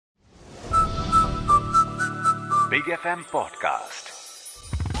Big FM podcast.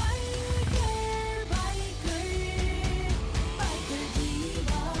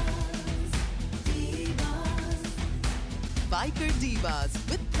 Biker Divas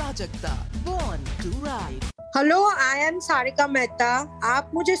with Prajakta, born to ride. Hello, I am Sarika Mehta.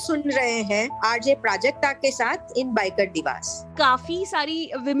 आप मुझे सुन रहे हैं RJ Prajakta के साथ इन बाइकर दिवास। काफी सारी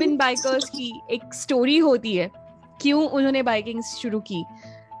विमेन बाइकर्स की एक स्टोरी होती है क्यों उन्होंने बाइकिंग शुरू की।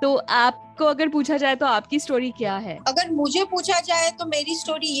 तो आपको अगर पूछा जाए तो आपकी स्टोरी क्या है? अगर मुझे पूछा जाए तो मेरी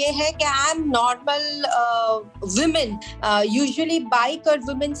स्टोरी ये है कि I am normal women. Usually bike और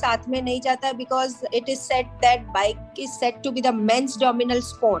वुमेन साथ में नहीं जाता because it is said that bike is said to be the men's dominant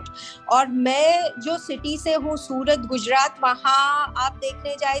sport. और मैं जो सिटी से हूँ, सूरत गुजरात, वहाँ आप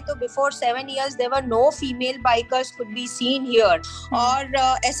देखने जाए तो before 7 years there were no female bikers could be seen here. और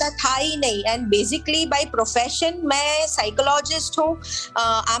ऐसा था ही नहीं। एंड बेसिकली बाय प्रोफेशन मैं साइकोलॉजिस्ट हूँ।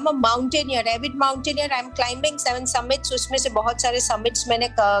 I am a mountaineer, avid mountaineer. I am climbing 7 summits, उसमें से बहुत सारे summits मैंने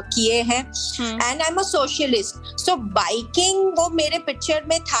किए हैं। And I am a socialist. So biking वो मेरे पिक्चर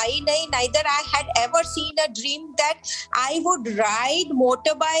में था ही नहीं। Neither I had ever seen a dream that I would ride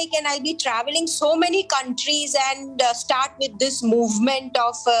motorbike and I'll be traveling so many countries and start with this movement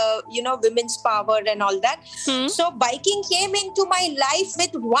of women's power and all that. So biking came into my life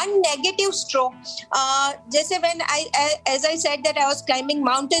with one negative stroke. जैसे when as I said that I was climbing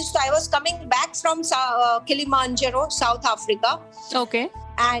mountains, so I was coming back from Kilimanjaro, South Africa. Okay.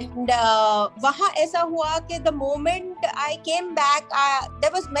 And वहाँ ऐसा हुआ कि the moment I came back,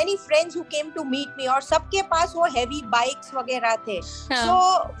 there was many friends who came to meet me और सबके पास वो heavy bikes वगैरह थे। So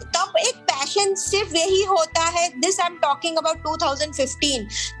तब एक passion सिर्फ यही होता है। This I'm talking about 2015.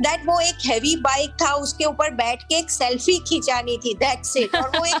 That वो एक heavy bike था, उसके ऊपर बैठ के एक selfie खिंचानी थी, that's it। और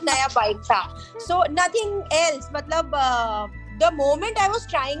वो एक नया bike था। So nothing else। मतलब the moment I was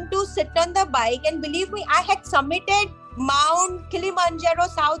trying to sit on the bike, and believe me, I had summited Mount Kilimanjaro,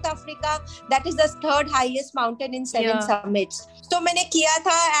 South Africa. That is the 3rd highest mountain in 7 summits. तो मैंने किया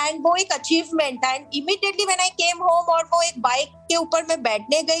था and वो एक achievement था। And immediately when I came home और वो एक बाइक के ऊपर मैं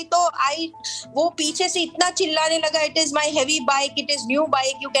बैठने गई तो वो पीछे से इतना चिल्लाने लगा, it is my heavy bike, it is new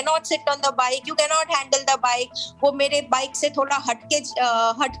bike, you cannot sit on the bike, you cannot handle the bike, वो मेरे बाइक से थोड़ा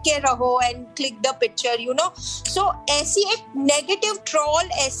हटके रहो and click the picture, you know। So ऐसी एक negative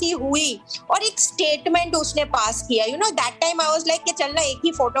troll ऐसी हुई और एक statement उसने पास किया, you know। That time I was like कि चलना एक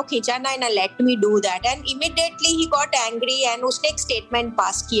ही फोटो खींचाना है ना, let me do that। And immediately he got angry and उसने एक statement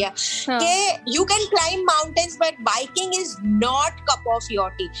पास किया कि you can climb mountains but biking is not cup of your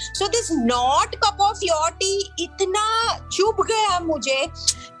tea। So this not cup of your tea इतना चुभ गया मुझे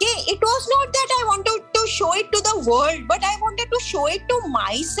कि it was not that I wanted to show it to the world but I wanted to show it to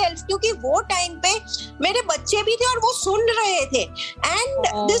myself, क्योंकि वो time पे मेरे बच्चे भी थे और वो सुन रहे थे।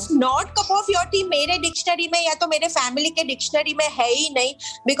 And this not cup of your tea मेरे डिक्शनरी में या तो मेरे फैमिली के डिक्शनरी में है ही नहीं।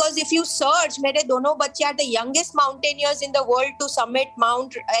 Because if you search, मेरे दोनों बच्चे are the youngest mountaineers in the world to summit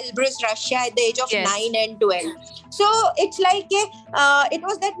Mount Elbrus, Russia at the age of 9 and 12. So it's like it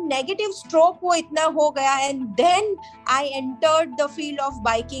was that negative stroke वो इतना हो गया। And then I entered the field of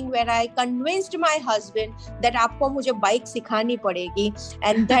biking where I convinced my husband that आपको मुझे bike सिखानी पड़ेगी।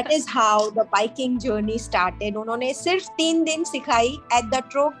 And that is how the biking journey started। उन्होंने सिर्फ 3 दिन सिखाई। At the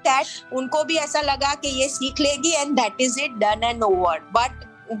stroke that उनको भी ऐसा लगा कि ये सीख लेगी and that is it, done and over। But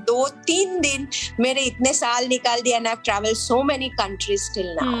 2-3 दिन मेरे इतने साल निकाल दिया and I've traveled so many countries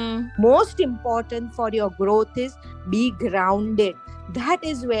till now। Most important for your growth is be grounded। That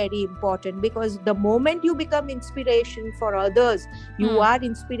is very important because the moment you become inspiration for others, you are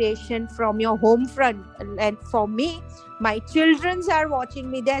inspiration from your home front. And for me, my children are watching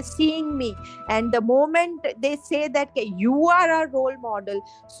me, they're seeing me. And the moment they say that you are a role model,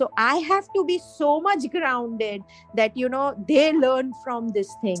 so I have to be so much grounded that, you know, they learn from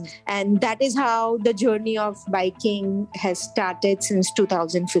this thing. And that is how the journey of biking has started since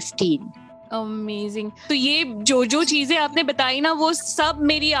 2015. Amazing. तो ये जो चीजें आपने बताई ना, वो सब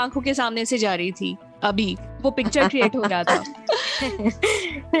मेरी आंखों के सामने से जा रही थी। अभी वो पिक्चर क्रिएट हो रहा था।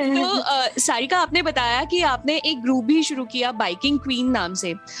 तो सारिका, आपने बताया कि आपने एक ग्रुप भी शुरू किया बाइकिंग क्वीन नाम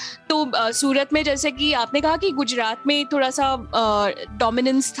से। तो सूरत में, जैसे कि आपने कहा कि गुजरात में थोड़ा सा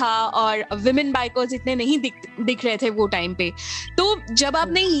डोमिनेंस था और विमेन बाइकर्स इतने नहीं दिख रहे थे वो टाइम पे। तो जब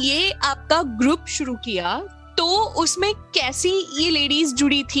आपने ये आपका ग्रुप शुरू किया तो उसमें कैसी ये लेडीज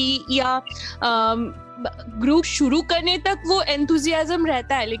जुड़ी थी, या ग्रुप शुरू करने तक वो एंथुजियाज्म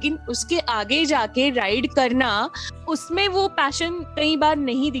रहता है लेकिन उसके आगे जाके राइड करना, उसमें वो पैशन कई बार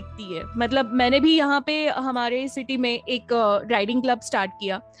नहीं दिखती है। मतलब मैंने भी यहाँ पे हमारे सिटी में एक राइडिंग क्लब स्टार्ट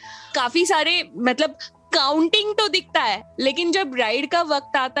किया। काफी सारे मतलब काउंटिंग तो दिखता है, लेकिन जब राइड का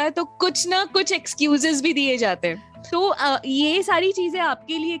वक्त आता है तो कुछ ना कुछ एक्सक्यूजेस भी दिए जाते हैं। तो ये सारी चीजें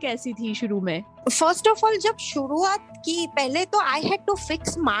आपके लिए कैसी थी शुरू में? फर्स्ट ऑफ ऑल जब शुरुआत की, पहले तो I had to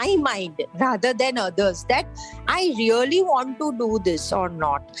fix my mind rather than others that I really want to do this और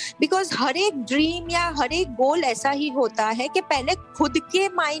नॉट, बिकॉज हर एक ड्रीम या हर एक गोल ऐसा ही होता है कि पहले खुद के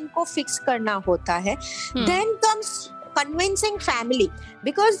माइंड को फिक्स करना होता है, then comes convincing family,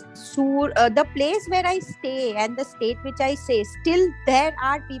 because the place where I stay and the state which I stay, still there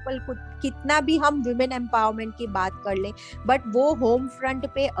are people कितना भी हम women empowerment की बात कर लें, but वो home front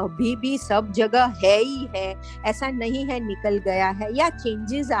पे अभी भी सब जगह है ही है, ऐसा नहीं है निकल गया है या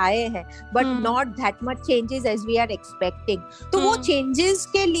changes आए हैं, but not that much changes as we are expecting. तो वो changes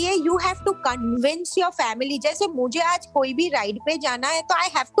के लिए you have to convince your family. जैसे मुझे आज कोई भी ride पे जाना है तो I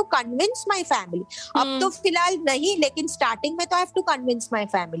have to convince my family. अब तो फिलहाल नहीं, लेकिन starting में तो I have to convince my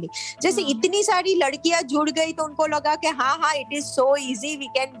family. जैसे इतनी सारी लड़कियां जुड़ गई तो उनको लगा कि हाँ it is so easy, we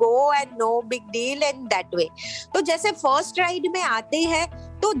can go and no big deal and that way. तो जैसे फर्स्ट राइड में आते हैं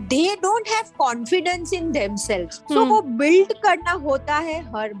तो they don't have confidence in themselves. So वो build करना होता है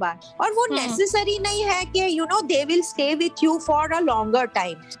हर बार, और वो necessary नहीं है कि they will stay with you for a longer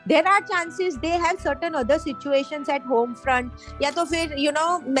time. There are chances they have certain other situations at home front, या तो फिर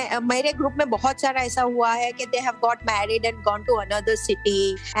मेरे ग्रुप में बहुत सारा ऐसा हुआ है कि they have got married and gone to another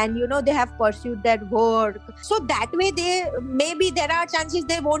city and they have pursued their work. So that way there are chances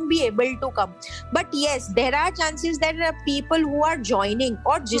they won't be able to come. But yes, there are chances that there are people who are joining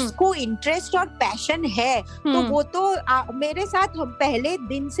और जिसको interest और passion है तो वो तो मेरे साथ पहले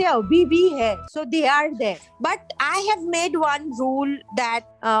दिन से अभी भी है. So they are there. But I have made one rule that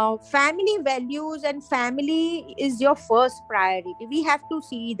family values and family is your first priority. We have to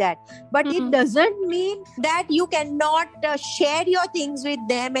see that. But it doesn't mean that you cannot share your things with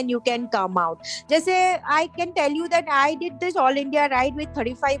them and you can come out. जैसे I can tell you that I did this All India ride with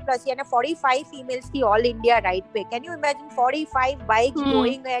 35 plus यानी 45 females थी All India ride पे. Can you imagine 45 bikes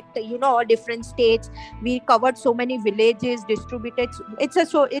going at all different states? We covered so many villages, distributed.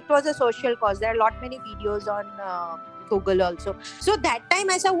 It was a social cause. There are a lot many videos on Google also. So that time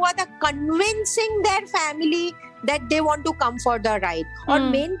ऐसा हुआ था, convincing their family that they want to come for the ride. और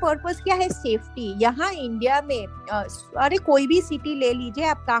main purpose क्या है? Safety. यहाँ India में अरे कोई भी सिटी ले लीजिए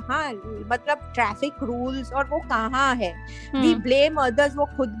आप, कहाँ मतलब ट्रैफिक रूल्स और वो कहाँ है? We blame others, वो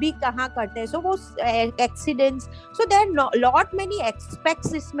खुद भी कहाँ करते हैं. So वो accidents. So there are lot many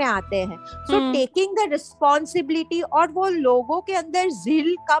aspects इसमें आते हैं. So taking the responsibility, और वो लोगों के अंदर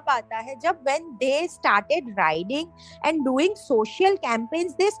ज़िल कब आता है? जब when they started riding and doing social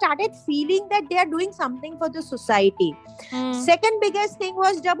campaigns, they started feeling that they are doing something for the society. Second biggest thing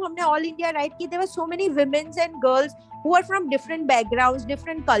was जब हमने All India ride की, there were so many women and girls who are from different backgrounds,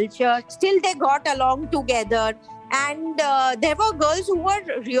 different culture. Still they got along together. And there were girls who were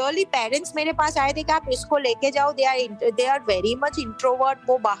really, parents मेरे पास आए थे कि आप इसको लेके जाओ, they are very much introvert,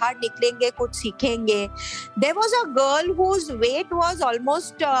 वो बाहर निकलेंगे कुछ सीखेंगे. There was a girl whose weight was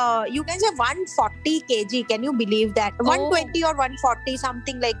almost you can say 140 kg. Can you believe that? 120 or 140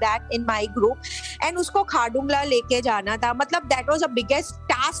 something like that in my group. And उसको खाडुंगला लेके जाना था. मतलब that was the biggest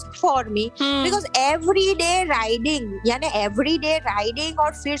task for me because everyday riding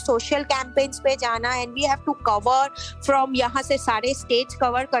और फिर social campaigns पे जाना, and we have to cover from यहाँ से सारे states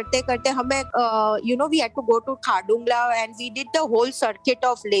cover करते करते हमें we had to go to Khadungla and we did the whole circuit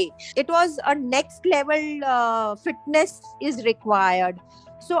of Leh. It was a next level fitness is required.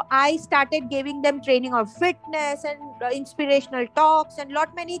 So I started giving them training of fitness and inspirational talks and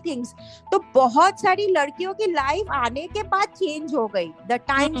lot many things. तो बहुत सारी लड़कियों की life आने के बाद change हो गई. The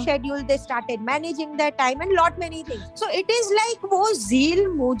time schedule, they started managing their time and lot many things. So it is like वो zeal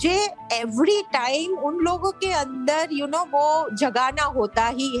मुझे every time उन लोगों के अंदर वो जगाना होता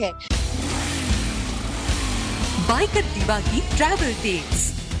ही है. बाइकर दीवा की ट्रैवल टेल्स.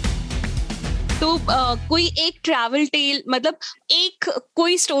 तो कोई एक ट्रैवल टेल, मतलब एक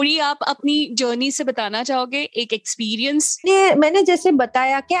कोई स्टोरी आप अपनी जर्नी से बताना चाहोगे, एक एक्सपीरियंस? मैंने जैसे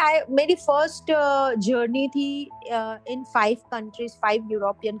बताया कि मेरी फर्स्ट जर्नी थी इन 5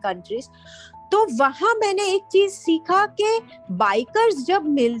 यूरोपियन कंट्रीज. तो वहां मैंने एक चीज सीखा कि बाइकर्स जब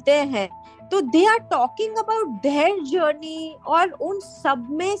मिलते हैं तो they are talking about their journey, और उन सब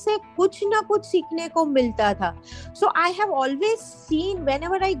में से कुछ ना कुछ सीखने को मिलता था. सो I have always seen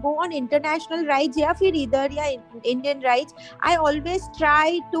whenever I go on international rides या फिर इधर या Indian rides, I always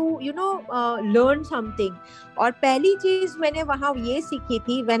try to learn something. और पहली चीज मैंने वहां ये सीखी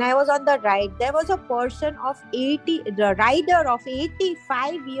थी, when I was on the ride there was a person of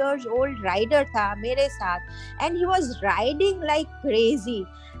 85 years old rider था मेरे साथ, and he was riding like crazy.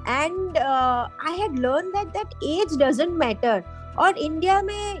 and I had learned that age doesn't matter. और इंडिया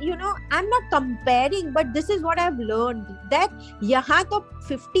में I am not comparing, but this is what I have learned that यहाँ तो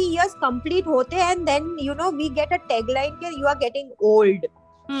 50 years complete होते हैं and then we get a tagline के you are getting old.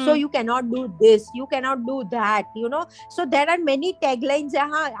 So you cannot do this, you cannot do that, so there are many taglines.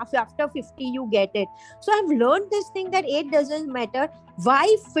 After 50 you get it. So I've learned this thing that age doesn't matter. Why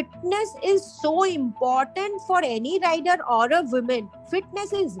fitness is so important for any rider or a woman.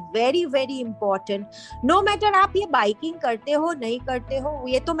 Fitness is very very important. No matter आप ये biking करते हो नहीं करते हो,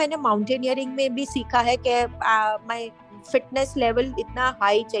 ये तो मैंने माउंटेनियरिंग में भी सीखा है कि my फिटनेस लेवल इतना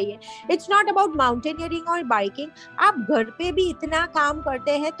हाई चाहिए. इट्स नॉट अबाउट माउंटेनियरिंग और बाइकिंग. आप घर पे भी इतना काम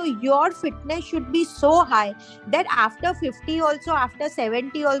करते हैं तो your fitness should be so high that after 50 also, after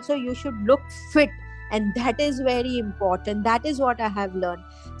 70 also you should look fit. And that is very important. That is what I have learned.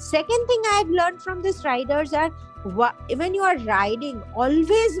 Second thing I have learned from these riders are when you are riding,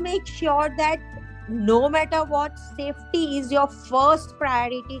 always make sure that no matter what, safety is your first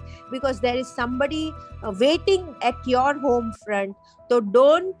priority, because there is somebody waiting at your home front. So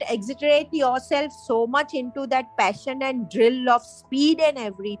don't exaggerate yourself so much into that passion and drill of speed and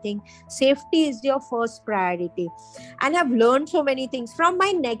everything. Safety is your first priority. And I've learned so many things from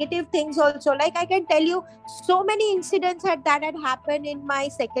my negative things also. Like I can tell you so many incidents that had happened in my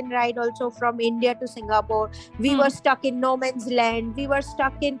second ride also, from India to Singapore. We were stuck in no man's land. We were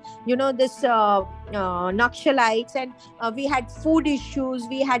stuck in, this Nakshalites, and we had food issues.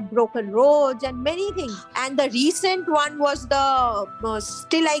 We had broken roads and many things. And the recent one was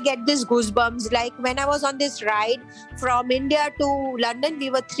still I get this goosebumps. Like when I was on this ride from India to London, we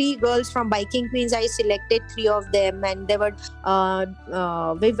were 3 girls from Biking Queens. I selected 3 of them, and they were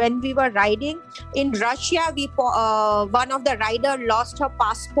when we were riding in Russia, one of the rider lost her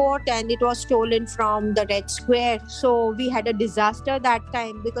passport and it was stolen from the Red Square. So we had a disaster that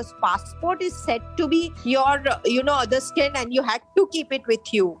time, because passport is said to be your the skin, and you had to keep it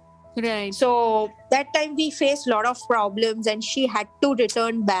with you. Right. So that time we faced a lot of problems, and she had to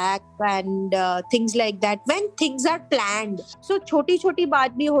return back and things like that when things are planned. So छोटी छोटी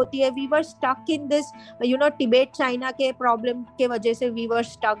बात भी होती है. We were stuck in this Tibet China के problem के वजह से we were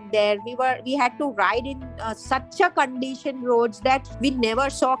stuck there. We had to ride in such a condition roads that we never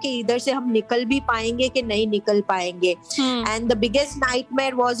saw कि इधर से हम निकल भी पाएंगे कि नहीं निकल पाएंगे. And the biggest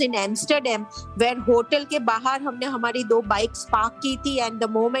nightmare was in Amsterdam, where hotel के बाहर हमने हमारी 2 बाइक्स पार्क की थी, and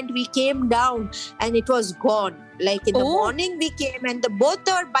the moment we came down and it was gone. Like in the morning we came and both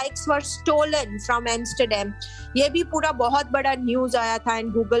our bikes were stolen from Amsterdam. ये भी पूरा बहुत बड़ा न्यूज आया था,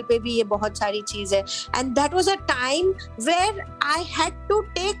 and Google पे भी ये बहुत सारी चीज है. And that was a time where I had to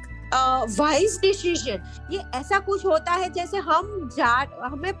take wise decision. ये ऐसा कुछ होता है जैसे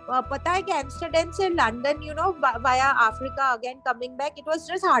हमें पता है कि एम्स्टरडम से London via Africa again coming back, it was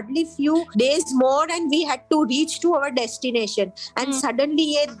just hardly few days more and we had to reach to our destination, and suddenly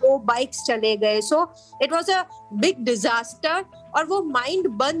ये 2 बाइक्स चले गए. So it was a big disaster, और वो mind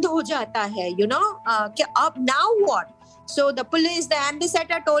बंद हो जाता है कि अब now what. So the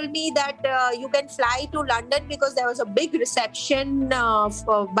ambassador told me that you can fly to London, because there was a big reception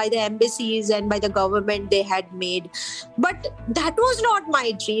by the embassies and by the government they had made. But that was not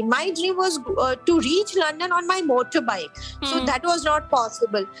my dream. My dream was to reach London on my motorbike. So that was not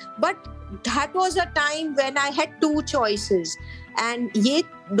possible. But that was a time when I had 2 choices. And ये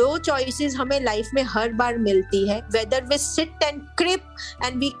 2 choices हमें life में हर बार मिलती है. whether we sit and crib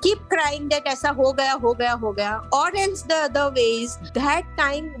and we keep crying that ऐसा हो गया, or else the other ways, that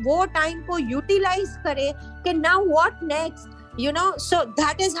time, वो time को utilize करे कि now what next. So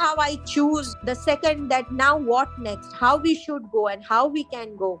that is how I choose the second, that now what next, how we should go and how we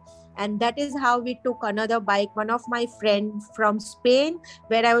can go. And that is how we took another bike. One of my friends from Spain,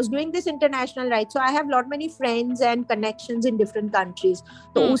 where I was doing this international ride. So I have lot many friends and connections in different countries.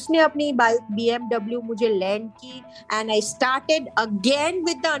 तो उसने अपनी bike BMW मुझे land की, and I started again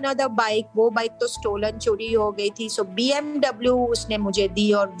with the another bike. वो bike तो stolen, चोरी हो गई थी. So BMW उसने मुझे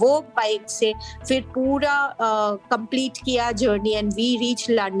दी, और वो बाइक से फिर पूरा कंप्लीट किया journey, and we reached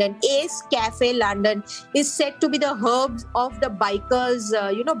London. Ace Cafe London is said to be the hub of the bikers,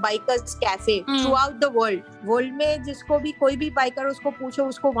 bikers cafe throughout the world में जिसको भी कोई भी बाइकर उसको पूछो,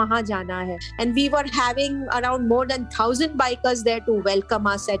 उसको वहां जाना है. And we were having around more than 1,000 bikers there to welcome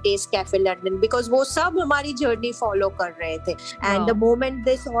us at Ace Cafe London, because वो सब हमारी जर्नी फॉलो कर रहे थे. And the moment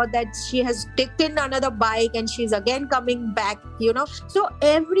they saw that she has taken another bike and she's again coming back, so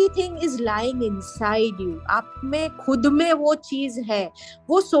everything is lying inside you. आप में खुद में वो चीज है,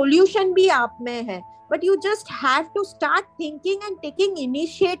 वो solution भी आप में है. But you just have to start thinking and taking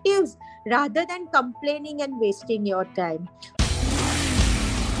initiatives rather than complaining and wasting your time.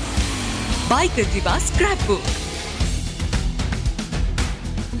 Biker Divas Scrapbook।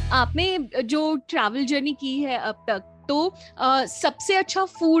 आपने जो ट्रैवल जर्नी की है अब तक, तो सबसे अच्छा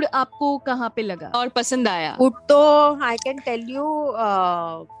फूड आपको कहाँ पे लगा और पसंद आया? फूड तो I can tell you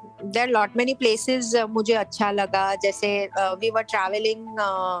there lot many places मुझे अच्छा लगा, जैसे we were travelling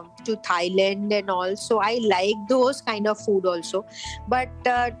to Thailand and also I like those kind of food also, but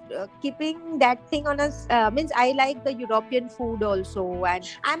keeping that thing on means I like the European food also, and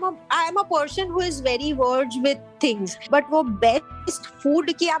I am a person who is very verge with things, but वो best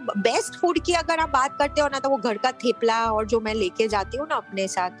food की अगर आप बात करते हो ना, तो वो घर का थेपला और जो मैं लेके जाती हूँ ना अपने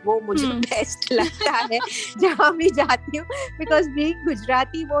साथ, वो मुझे बेस्ट लगता है जहाँ भी जाती हूँ, बिकॉज बीइंग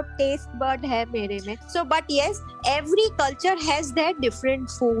गुजराती वो टेस्ट बर्ड है मेरे में। So but yes, every culture has their different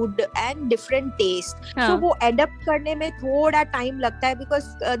food and different test, सो वो एडप्ट करने में थोड़ा टाइम लगता है, because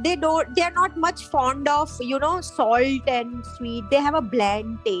they are not much fond of you know salt and sweet, they have a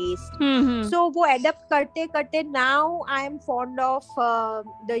blend test, सो वो adapt करते करते now I am fond of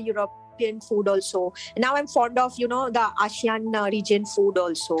the European food also. Now I'm fond of, you know, the ASEAN region food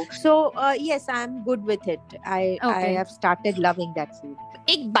also. So yes, I'm good with it. I have started loving that food.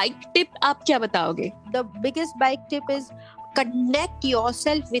 एक bike tip आप क्या बताओगे? The biggest bike tip is connect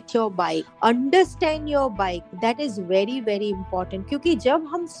yourself with your bike. Understand your bike. That is very very important. क्योंकि जब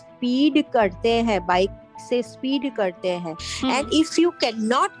हम speed करते हैं, bike से स्पीड करते हैं, and if you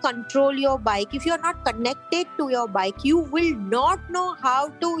cannot control your bike, if you are not connected to your bike, you will not know how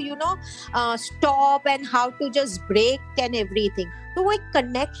to, you know, stop and how to just brake and everything. तो वो एक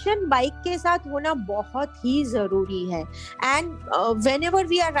connection bike के साथ होना बहुत ही जरूरी है, and whenever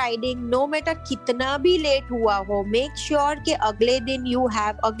we are riding, no matter कितना भी लेट हुआ हो, make sure कि अगले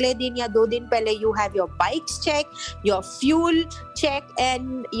दिन या 2 दिन पहले you have your bikes check, your fuel check,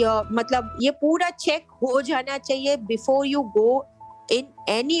 and your मतलब ये पूरा चेक हो जाना चाहिए before you go in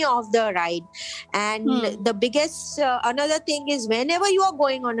any of the ride. And the biggest another thing is, whenever you are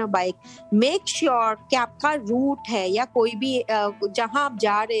going on a bike, make sure कि आपका root है या कोई भी जहां आप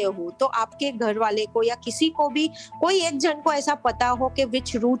जा रहे हो, तो आपके घर वाले को या किसी को भी, कोई एक जन को ऐसा पता हो कि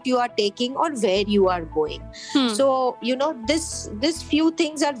which route you are taking or where you are going. So you know, this few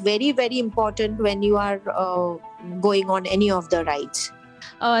things are very very important when you are going on any of the rides.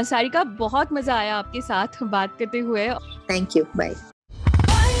 Sarika, बहुत मजा आया आपके साथ बात करते हुए। Thank you. Bye.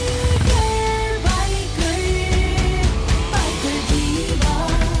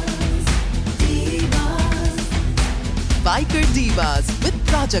 Biker Divas with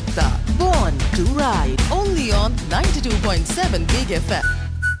Prajakta. Born to ride. Only on 92.7 Big FM.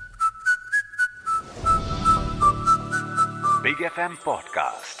 Big FM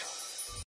Podcast.